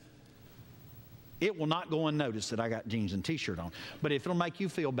this one. It will not go unnoticed that I got jeans and T-shirt on. But if it'll make you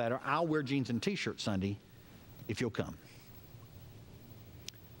feel better, I'll wear jeans and T-shirt Sunday if you'll come.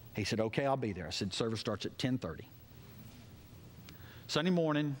 He said, okay, I'll be there. I said, service starts at 10:30. Sunday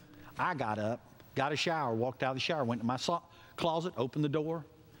morning, I got up, got a shower, walked out of the shower, went to my closet, opened the door,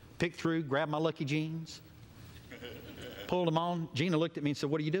 picked through, grabbed my lucky jeans, pulled them on. Gina looked at me and said,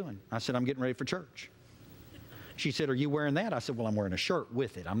 what are you doing? I said, I'm getting ready for church. She said, are you wearing that? I said, well, I'm wearing a shirt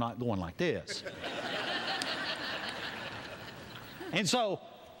with it. I'm not going like this. And so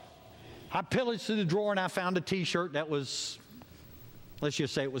I pillaged through the drawer and I found a T-shirt that was, let's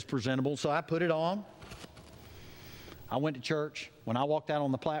just say it was presentable. So I put it on. I went to church. When I walked out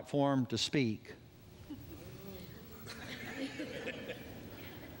on the platform to speak,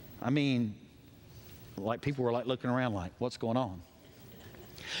 I mean, like people were like looking around like, what's going on?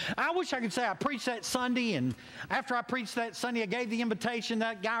 I wish I could say I preached that Sunday, and after I preached that Sunday, I gave the invitation.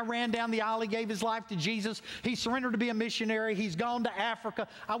 That guy ran down the aisle. He gave his life to Jesus. He surrendered to be a missionary. He's gone to Africa.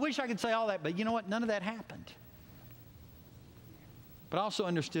 I wish I could say all that, but you know what? None of that happened. But I also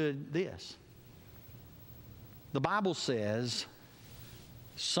understood this. The Bible says,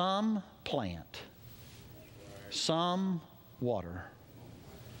 some plant, some water,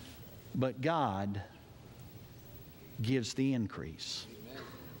 but God gives the increase.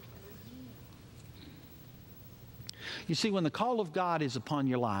 You see, when the call of God is upon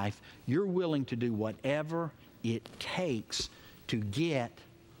your life, you're willing to do whatever it takes to get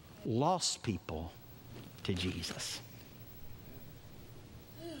lost people to Jesus.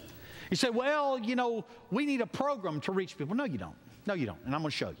 You say, well, you know, we need a program to reach people. No, you don't. No, you don't. And I'm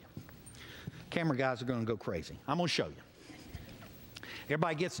going to show you. Camera guys are going to go crazy. I'm going to show you.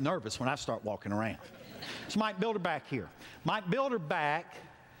 Everybody gets nervous when I start walking around. It's Mike Bilderback here. Mike Bilderback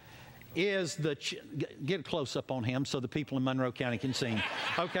is the, get a close-up on him so the people in Monroe County can see him.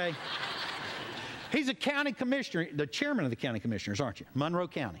 Okay? He's a county commissioner, the chairman of the county commissioners, aren't you? Monroe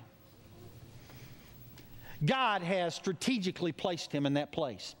County. God has strategically placed him in that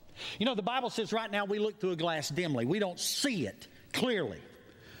place. You know, the Bible says right now we look through a glass dimly. We don't see it clearly.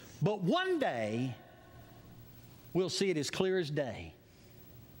 But one day, we'll see it as clear as day.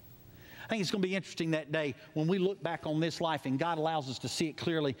 I think it's going to be interesting that day when we look back on this life and God allows us to see it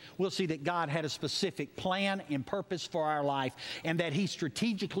clearly. We'll see that God had a specific plan and purpose for our life, and that He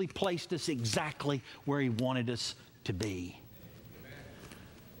strategically placed us exactly where He wanted us to be.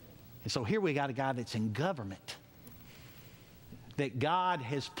 And so here we got a guy that's in government that God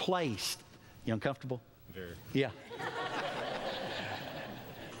has placed. You uncomfortable? Very. Yeah.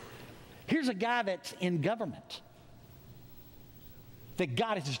 Here's a guy that's in government that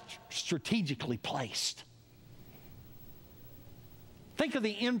God has strategically placed. Think of the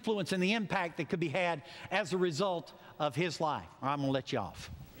influence and the impact that could be had as a result of his life. All right, I'm going to let you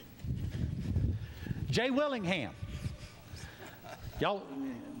off. Jay Willingham. Y'all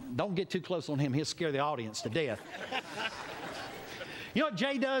don't get too close on him. He'll scare the audience to death. You know what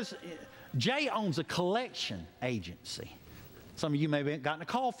Jay does? Jay owns a collection agency. Some of you may have gotten a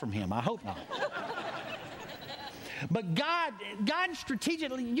call from him. I hope not. But God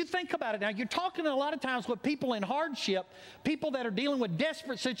strategically, you think about it now, you're talking a lot of times with people in hardship, people that are dealing with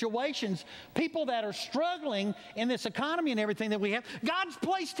desperate situations, people that are struggling in this economy and everything that we have. God's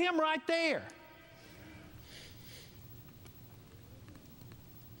placed him right there.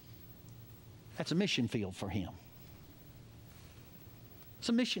 That's a mission field for him. It's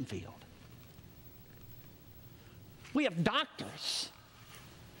a mission field. We have doctors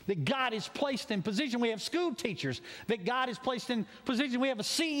that God has placed in position. We have school teachers that God has placed in position. We have a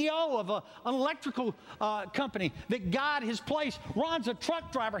CEO of an electrical company that God has placed. Ron's a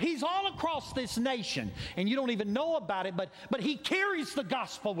truck driver. He's all across this nation, and you don't even know about it, but he carries the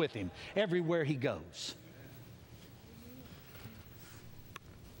gospel with him everywhere he goes.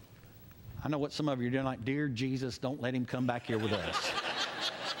 I know what some of you are doing, like, dear Jesus, don't let him come back here with us.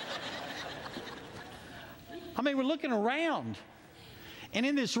 I mean, we're looking around. And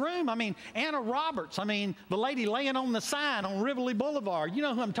in this room, I mean, Anna Roberts, I mean, the lady laying on the sign on Rivoli Boulevard. You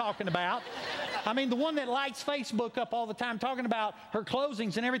know who I'm talking about. I mean, the one that lights Facebook up all the time talking about her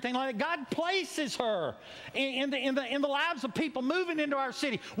closings and everything like that. God places her in the lives of people moving into our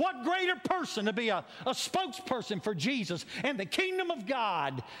city. What greater person to be a spokesperson for Jesus and the kingdom of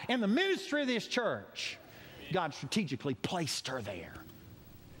God and the ministry of this church. God strategically placed her there.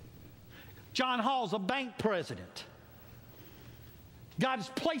 John Hall's a bank president. God has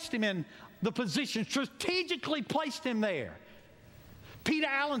placed him in the position, strategically placed him there. Peter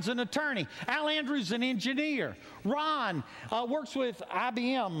Allen's an attorney. Al Andrews an engineer. Ron works with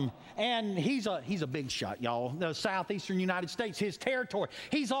IBM, and he's a big shot, y'all. The southeastern United States, his territory.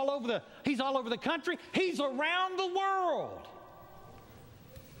 He's all over the country. He's around the world.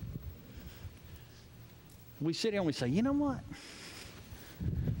 We sit here and we say, you know what?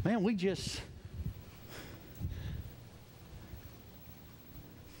 Man,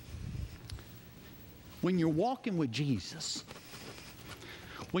 when you're walking with Jesus,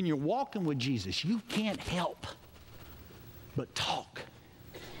 you can't help but talk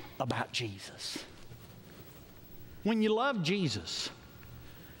about Jesus. When you love Jesus,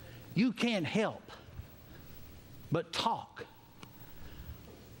 you can't help but talk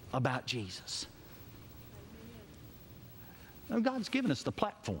about Jesus. Now, God's given us the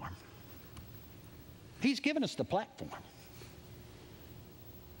platform. He's given us the platform.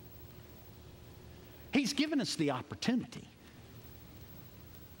 He's given us the opportunity.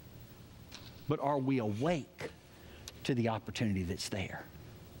 But are we awake to the opportunity that's there?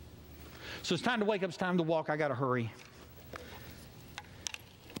 So it's time to wake up. It's time to walk. I got to hurry.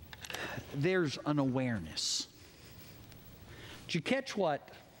 There's an awareness. Did you catch what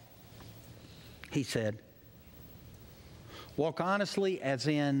he said? Walk honestly as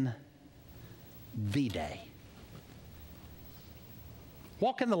in the day.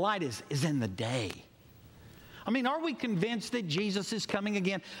 Walk in the light is in the day. I mean, are we convinced that Jesus is coming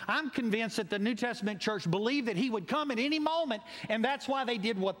again? I'm convinced that the New Testament church believed that he would come at any moment, and that's why they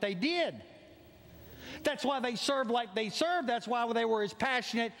did what they did. That's why they served like they served. That's why they were as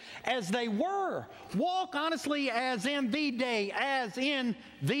passionate as they were. Walk honestly as in the day, as in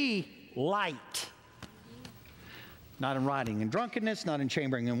the light. Not in rioting and drunkenness, not in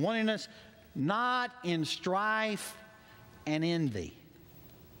chambering and wantonness, not in strife and envy.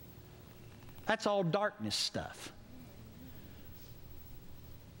 That's all darkness stuff.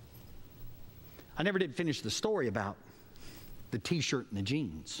 I never did finish the story about the t-shirt and the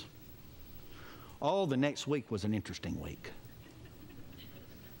jeans. Oh, the next week was an interesting week.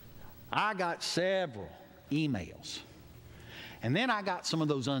 I got several emails. And then I got some of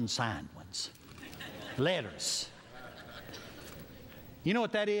those unsigned ones. Letters. You know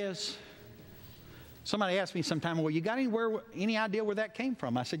what that is? Somebody asked me sometime, well, you got any idea where that came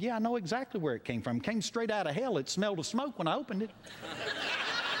from? I said, yeah, I know exactly where it came from. It came straight out of hell. It smelled of smoke when I opened it.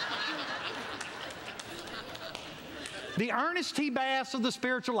 The Ernest T. Bass of the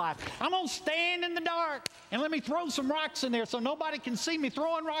spiritual life. I'm going to stand in the dark and let me throw some rocks in there so nobody can see me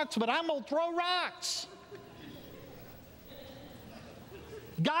throwing rocks, but I'm going to throw rocks.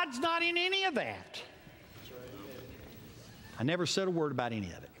 God's not in any of that. I never said a word about any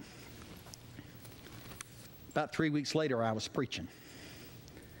of it. About 3 weeks later, I was preaching.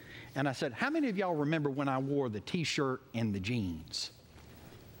 And I said, how many of y'all remember when I wore the t-shirt and the jeans?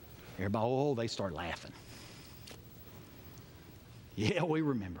 Everybody, oh, they start laughing. Yeah, we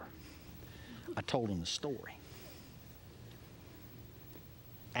remember. I told them the story.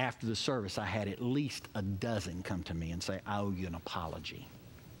 After the service, I had at least a dozen come to me and say, I owe you an apology.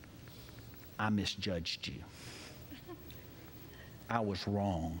 I misjudged you. I was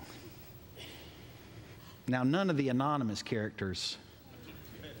wrong. Now, none of the anonymous characters,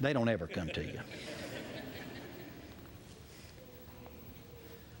 they don't ever come to you.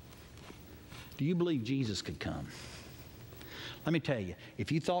 Do you believe Jesus could come? Let me tell you,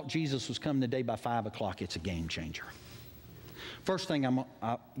 if you thought Jesus was coming today by 5 o'clock, it's a game changer. First thing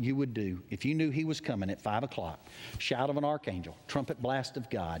you would do, if you knew he was coming at 5 o'clock, shout of an archangel, trumpet blast of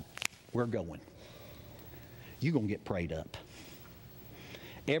God, we're going. You're going to get prayed up.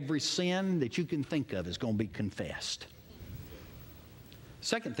 Every sin that you can think of is going to be confessed.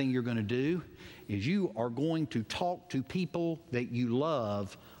 Second thing you're going to do is you are going to talk to people that you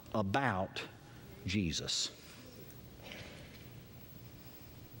love about Jesus.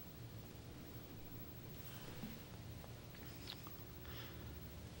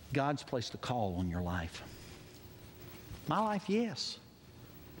 God's placed a call on your life. My life, yes.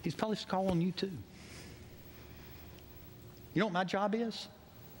 He's placed a call on you too. You know what my job is?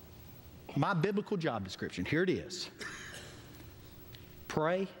 My biblical job description. Here it is.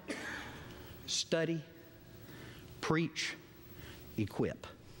 Pray, study, preach, equip.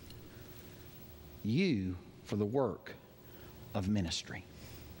 You for the work of ministry.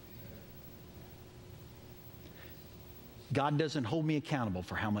 God doesn't hold me accountable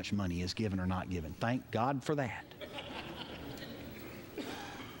for how much money is given or not given. Thank God for that.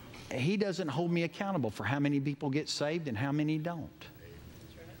 He doesn't hold me accountable for how many people get saved and how many don't.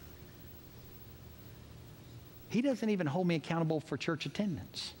 He doesn't even hold me accountable for church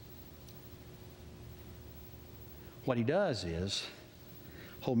attendance. What He does is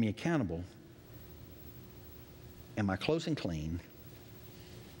hold me accountable. Am I close and clean?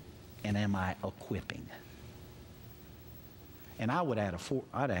 And am I equipping? And I'd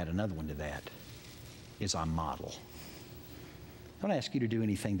add another one to that, is I model. I don't ask you to do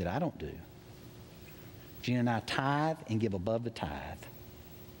anything that I don't do. Gina and I tithe and give above the tithe.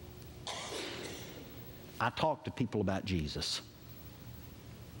 I talk to people about Jesus.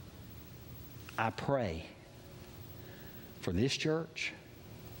 I pray for this church,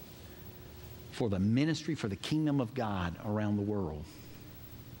 for the ministry, for the kingdom of God around the world.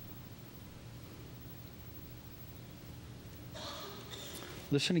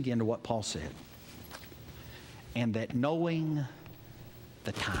 Listen again to what Paul said. And that knowing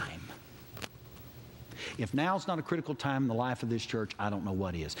the time. If now's not a critical time in the life of this church, I don't know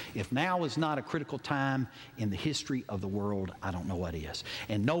what is. If now is not a critical time in the history of the world, I don't know what is.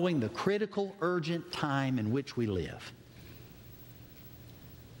 And knowing the critical, urgent time in which we live.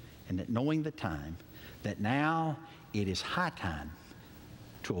 And that knowing the time, that now it is high time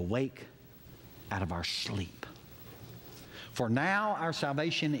to awake out of our sleep. For now our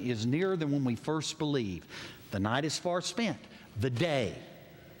salvation is nearer than when we first believed. The night is far spent. The day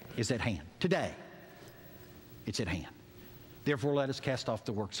is at hand. Today, it's at hand. Therefore, let us cast off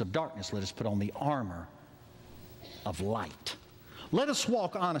the works of darkness. Let us put on the armor of light. Let us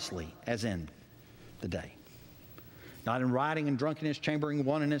walk honestly as in the day. Not in rioting and drunkenness, chambering,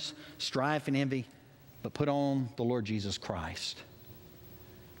 wantonness, strife and envy, but put on the Lord Jesus Christ.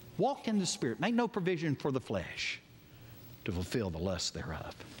 Walk in the Spirit. Make no provision for the flesh to fulfill the lust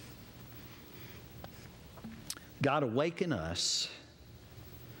thereof. God, awaken us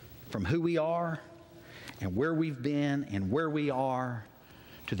from who we are and where we've been and where we are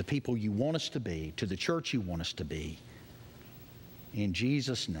to the people you want us to be, to the church you want us to be. In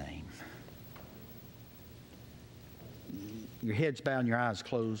Jesus' name. Your heads bowed and your eyes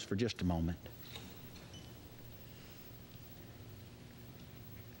closed for just a moment.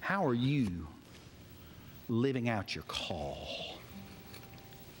 How are you living out your call?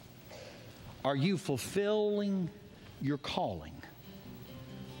 Are you fulfilling your calling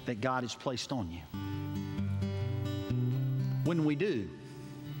that God has placed on you? When we do,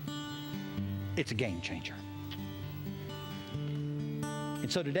 it's a game changer.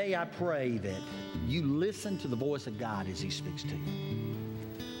 And so today I pray that you listen to the voice of God as He speaks to you.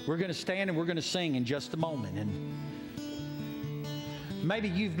 We're going to stand and we're going to sing in just a moment. And maybe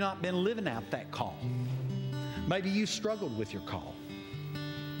you've not been living out that call. Maybe you struggled with your call.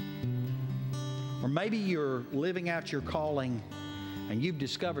 Or maybe you're living out your calling and you've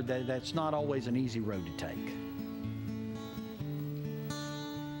discovered that that's not always an easy road to take.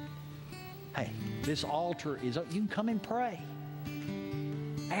 Hey, this altar is up. You can come and pray.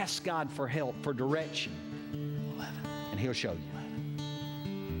 Ask God for help, for direction, and He'll show you.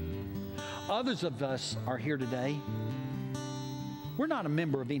 Others of us are here today. We're not a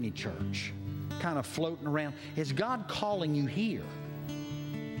member of any church, kind of floating around. Is God calling you here?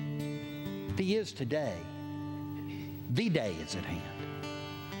 If He is today, the day is at hand.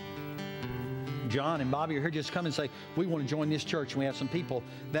 John and Bobby are here. Just come and say, we want to join this church. And we have some people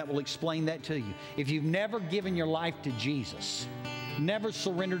that will explain that to you. If you've never given your life to Jesus, never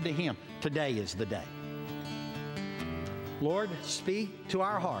surrendered to Him, today is the day. Lord, speak to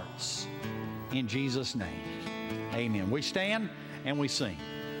our hearts in Jesus' name. Amen. We stand and we sing.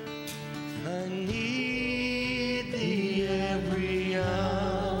 I need Thee every hour.